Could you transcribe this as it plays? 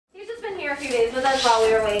for a few days with us while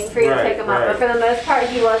we were waiting for you to pick him up. But for the most part,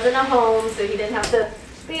 he was in a home, so he didn't have to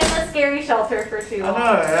be in the scary shelter for too long.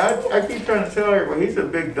 I know. I keep trying to tell her, well, he's a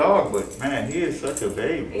big dog, but man, he is such a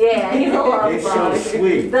baby. Yeah, he's a love He's bug. so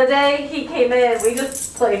sweet. The day he came in, we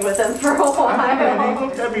just played with him for a while. I know, he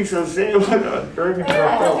looked at me so sad when I was drinking.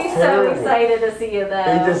 Yeah, he'll be so excited to see you though.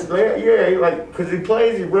 He just, yeah, he like, cause he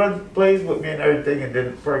plays with me and everything, and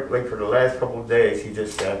then for the last couple of days, he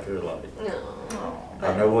just sat there like,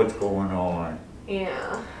 I know what's going on.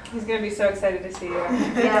 Yeah. He's going to be so excited to see you.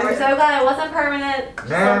 Yeah, we're so glad it wasn't permanent.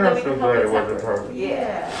 No, I'm so glad it wasn't permanent.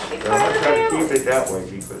 Yeah. I'm going to try to keep it that way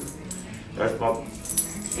because that's my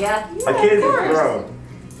kids are grown.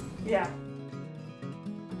 Yeah.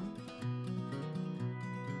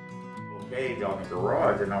 Cage on the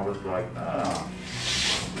garage, and I was like, nah.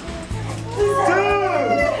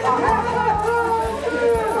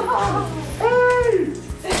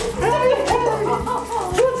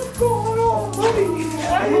 What's going on, buddy?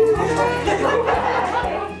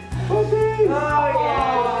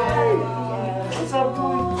 What's up, boy?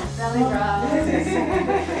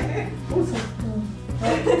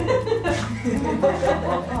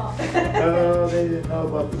 Oh, they didn't know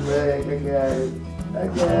about the leg. I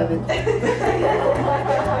got it.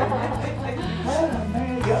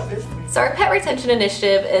 So our Pet Retention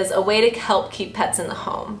Initiative is a way to help keep pets in the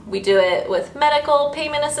home. We do it with medical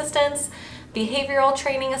payment assistance, behavioral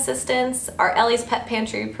training assistance, our Ellie's Pet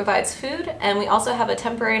Pantry provides food, and we also have a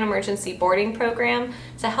temporary and emergency boarding program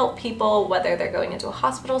to help people whether they're going into a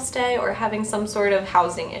hospital stay or having some sort of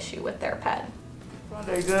housing issue with their pet.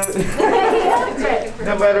 They good.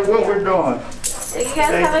 No matter what we're doing. You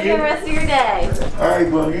guys have a good rest of your day. All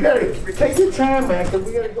right, well, you gotta take your time, man, because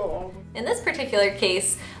we gotta go home. In this particular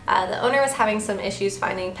case, the owner was having some issues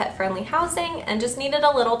finding pet-friendly housing and just needed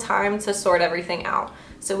a little time to sort everything out.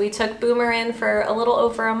 So we took Boomer in for a little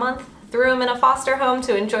over a month, threw him in a foster home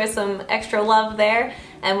to enjoy some extra love there,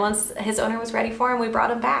 and once his owner was ready for him, we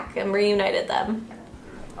brought him back and reunited them.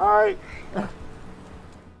 All right.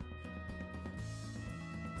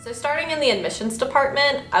 So starting in the admissions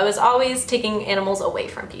department, I was always taking animals away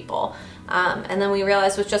from people. And then we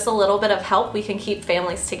realized with just a little bit of help, we can keep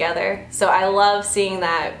families together. So I love seeing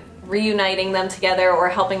that, reuniting them together or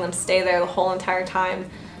helping them stay there the whole entire time,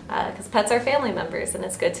 because pets are family members and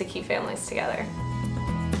it's good to keep families together.